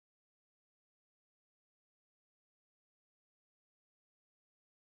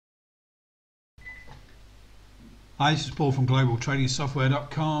Hi, this is Paul from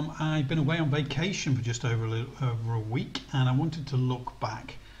globaltradingsoftware.com. I've been away on vacation for just over a week, and I wanted to look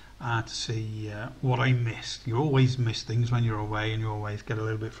back to see what I missed. You always miss things when you're away, and you always get a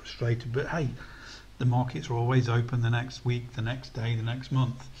little bit frustrated, but hey, the markets are always open the next week, the next day, the next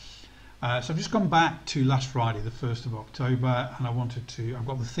month. So I've just gone back to last Friday, the 1st of October, and I've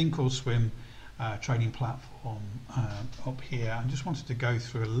got the Thinkorswim trading platform up here. I just wanted to go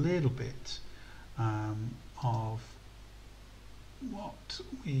through a little bit of what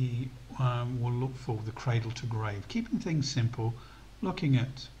we will look for the cradle to grave, keeping things simple, looking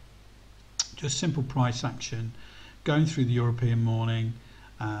at just simple price action, going through the European morning,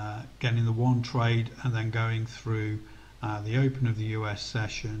 getting the one trade, and then going through the open of the US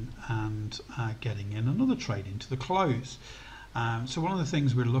session and getting in another trade into the close. So one of the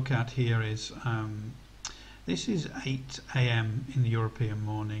things we'll look at here is this is 8 a.m. in the European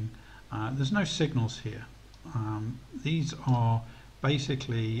morning. There's no signals here. These are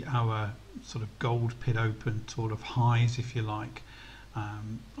basically our sort of gold pit open sort of highs, if you like,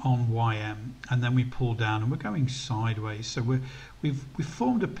 on YM, and then we pull down and we're going sideways. So we've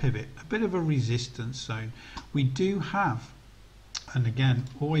formed a pivot, a bit of a resistance zone. We do have, and again,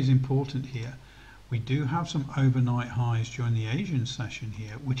 always important here, we do have some overnight highs during the Asian session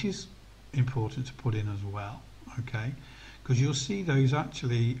here, which is important to put in as well, okay? Because you'll see those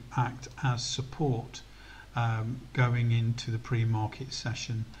actually act as support going into the pre-market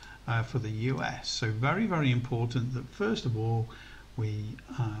session for the US. So very, very important that first of all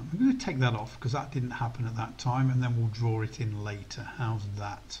I'm going to take that off because that didn't happen at that time, and then we'll draw it in later. How's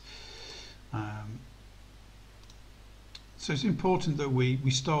that? So it's important that we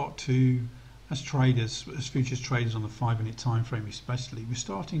start to, as traders, as futures traders on the 5-minute time frame especially, we're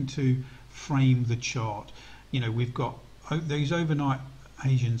starting to frame the chart. You know, we've got these overnight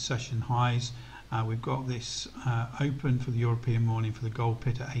Asian session highs. We've got this open for the European morning for the gold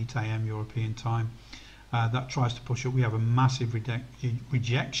pit at 8 a.m. European time. That tries to push up. We have a massive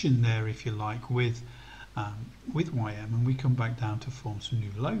rejection there, if you like, with YM, and we come back down to form some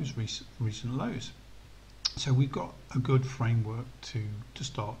new lows, recent lows. So we've got a good framework to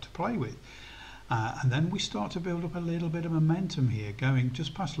start to play with. And then we start to build up a little bit of momentum here, going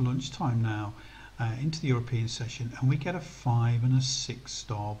just past lunchtime now. Into the European session, and we get a 5 and a 6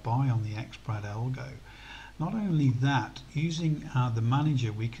 star buy on the xBratAlgo. Not only that, using the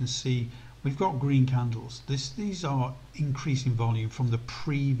manager, we can see we've got green candles. These are increasing volume from the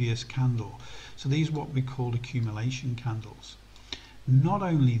previous candle. So these are what we call accumulation candles. Not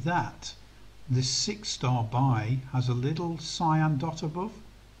only that, the 6 star buy has a little cyan dot above.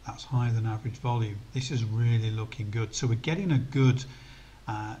 That's higher than average volume. This is really looking good. So we're getting a good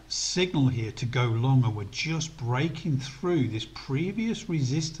signal here to go long, and we're just breaking through this previous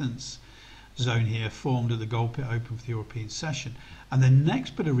resistance zone here formed at the gold pit open for the European session, and the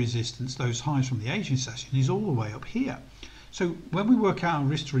next bit of resistance, those highs from the Asian session, is all the way up here. So when we work out our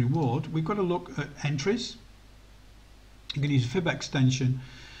risk to reward, we've got to look at entries. You can use a fib extension.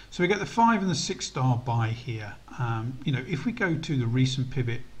 So we get the 5 and the 6 star buy here. You know, if we go to the recent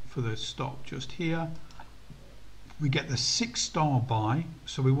pivot for the stop just here, we get the 6 star buy,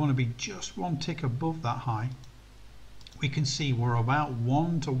 so we want to be just one tick above that high. We can see we're about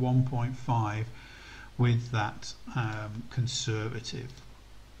 1 to 1.5 with that conservative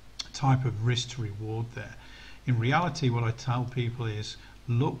type of risk to reward there. In reality, what I tell people is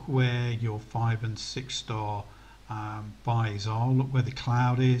look where your 5 and 6 star buys are, look where the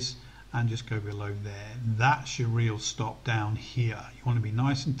cloud is, and just go below there. That's your real stop down here. You want to be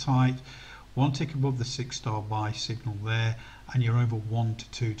nice and tight, one tick above the 6 star buy signal there, and you're over 1 to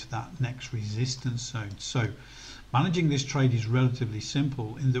 2 to that next resistance zone. So managing this trade is relatively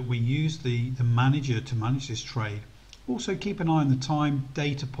simple in that we use the manager to manage this trade. Also keep an eye on the time,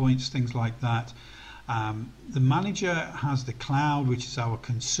 data points, things like that. The manager has the cloud, which is our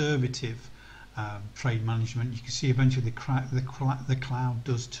conservative trade management. You can see eventually the cloud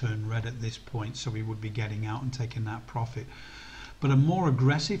does turn red at this point, so we would be getting out and taking that profit. But a more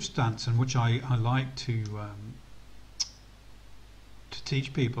aggressive stance, and which I like to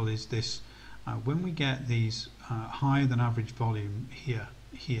teach people, is this: when we get these higher than average volume here,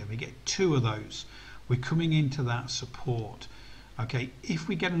 we get 2 of those. We're coming into that support. Okay, if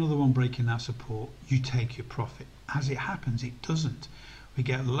we get another one breaking that support, you take your profit. As it happens, it doesn't. We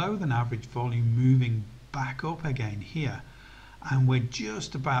get lower than average volume moving back up again here, and we're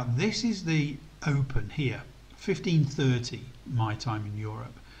just about. This is the open here. 15:30 my time in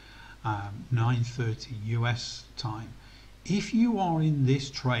Europe, 9:30 US time. If you are in this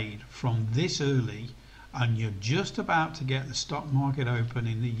trade from this early and you're just about to get the stock market open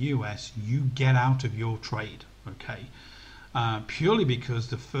in the US, you get out of your trade. okay, purely because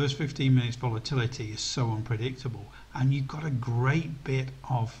the first 15 minutes volatility is so unpredictable, and you've got a great bit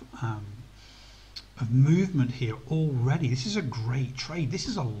of movement here already. This is a great trade. This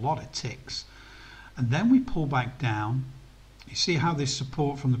is a lot of ticks. And then we pull back down. You see how this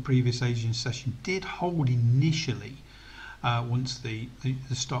support from the previous Asian session did hold initially once the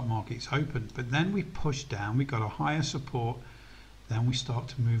stock market's opened, but then we pushed down, we got a higher support, then we start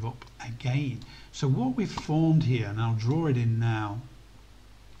to move up again. So what we've formed here, and I'll draw it in now,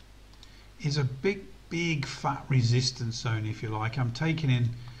 is a big fat resistance zone, if you like. I'm taking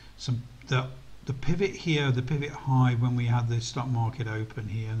in the pivot here, the pivot high when we had the stock market open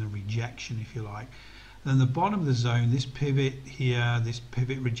here, and the rejection, if you like. Then the bottom of the zone, this pivot here, this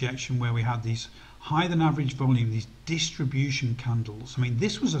pivot rejection where we had these higher than average volume, these distribution candles. I mean,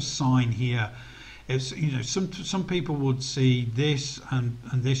 this was a sign here. It's, you know, some people would see this and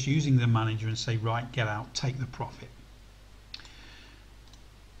this using the manager and say, right, get out, take the profit.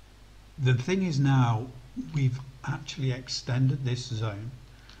 The thing is now we've actually extended this zone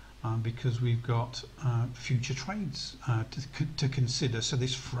because we've got future trades to consider. So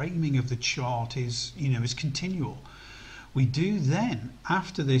this framing of the chart is, you know, is continual. We do then,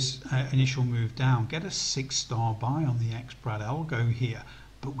 after this initial move down, get a 6-star buy on the xBratAlgo here,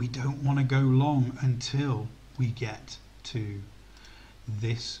 but we don't want to go long until we get to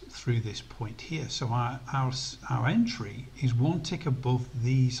this, through this point here. So our entry is one tick above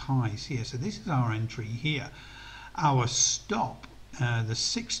these highs here. So this is our entry here. Our stop, the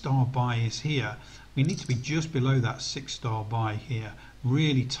 6-star buy is here. We need to be just below that 6-star buy here.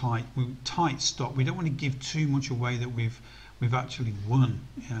 Really tight stop. We don't want to give too much away that we've actually won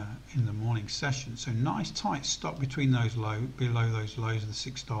in the morning session. So nice tight stop between those below those lows of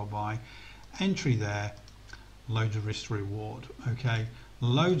the 6-star buy. Entry there. Loads of risk to reward. Okay,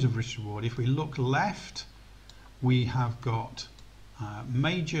 loads of risk to reward. If we look left, we have got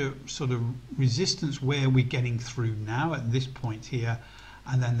major sort of resistance where we're getting through now at this point here.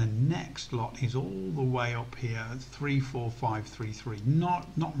 And then the next lot is all the way up here, 3, 4, 5, 3, 3. Not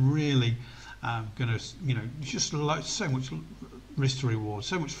really going to, you know, just so much risk to reward,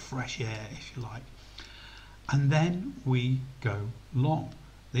 so much fresh air, if you like. And then we go long.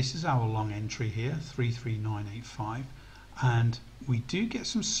 This is our long entry here, 33985, and we do get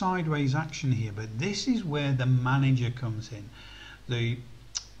some sideways action here. But this is where the manager comes in. The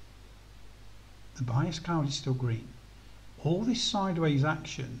bias cloud is still green. All this sideways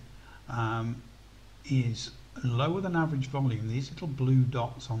action is lower than average volume, these little blue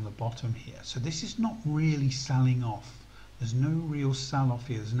dots on the bottom here. So this is not really selling off. There's no real sell off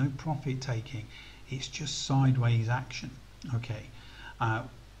here. There's no profit taking. It's just sideways action. Okay.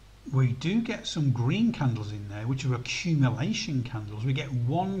 We do get some green candles in there, which are accumulation candles. We get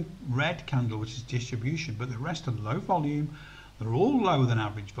one red candle, which is distribution, but the rest are low volume. They're all lower than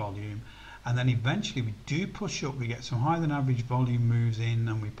average volume. And then eventually we do push up, we get some higher than average volume moves in,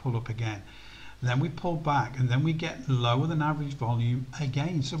 and we pull up again. Then we pull back, and then we get lower than average volume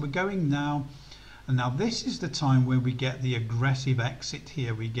again. So we're going now, and now this is the time where we get the aggressive exit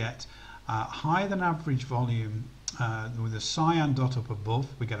here. We get higher than average volume with a cyan dot up above.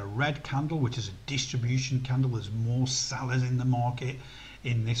 We get a red candle, which is a distribution candle. There's more sellers in the market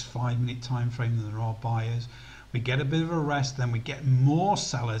in this 5-minute time frame than there are buyers. We get a bit of a rest, then we get more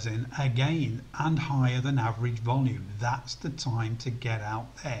sellers in again and higher than average volume. That's the time to get out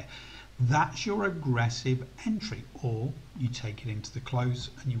there. That's your aggressive entry, or you take it into the close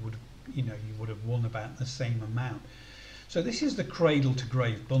and you would have won about the same amount. So this is the cradle to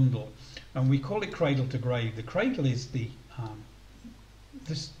grave bundle, and we call it cradle to grave. The cradle is the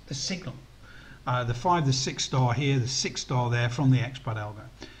signal. The 5, the 6-star here, the 6-star there from the xBratAlgo.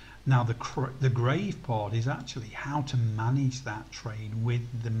 Now the grave part is actually how to manage that trade with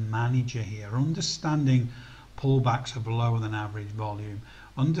the manager here, understanding pullbacks of lower than average volume,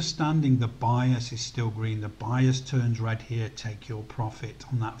 understanding the bias is still green, the bias turns red here, take your profit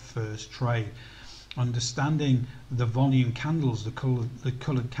on that first trade, understanding the volume candles, the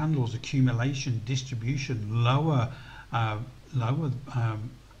colored candles, accumulation, distribution, lower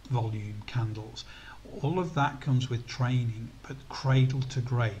volume candles. All of that comes with training, but cradle to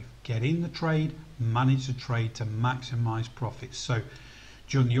grave. Get in the trade, manage the trade to maximize profits. So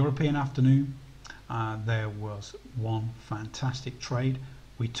during the European afternoon, there was one fantastic trade.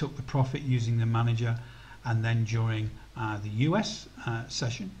 We took the profit using the manager, and then during the US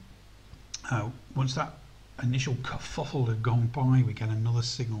session, once that initial kerfuffle had gone by, we get another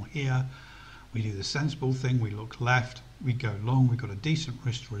signal here. We do the sensible thing, we look left, we go long, we got a decent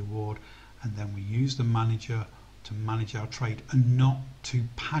risk to reward, and then we use the manager to manage our trade and not to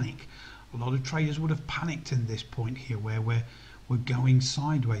panic. A lot of traders would have panicked in this point here where we're going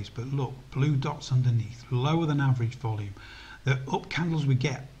sideways, but look, blue dots underneath, lower than average volume. The up candles we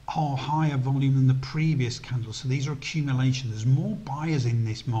get are higher volume than the previous candles, so these are accumulation. There's more buyers in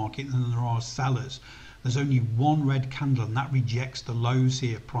this market than there are sellers. There's only one red candle, and that rejects the lows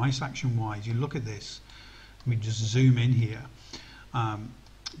here, price action wise. You look at this, let me just zoom in here.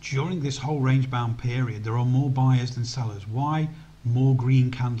 During this whole range bound period, there are more buyers than sellers. Why? More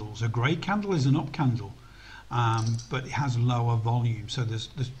green candles. A grey candle is an up candle, but it has lower volume, so there's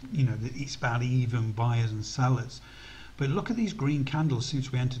it's about even buyers and sellers. But look at these green candles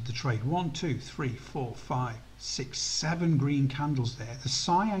since we entered the trade. 1, 2, 3, 4, 5, 6, 7 green candles there. The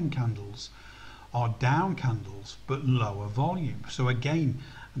cyan candles are down candles but lower volume. So again,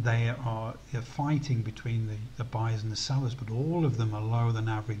 they're fighting between the buyers and the sellers, but all of them are lower than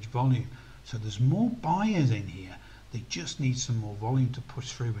average volume. So there's more buyers in here. They just need some more volume to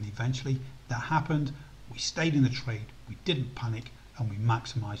push through, and eventually that happened. We stayed in the trade, we didn't panic, and we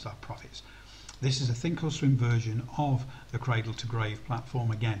maximized our profits. This is a think or swim version of the Cradle to Grave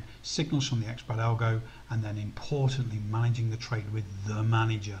platform. Again, signals from the xBratAlgo, and then importantly managing the trade with the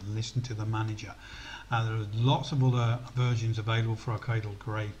manager. Listen to the manager. There are lots of other versions available for our Cradle to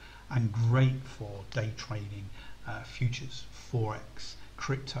Grave, and great for day trading, futures, forex,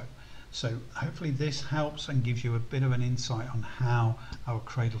 crypto. So hopefully this helps and gives you a bit of an insight on how our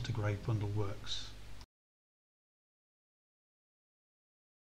Cradle to Grave bundle works.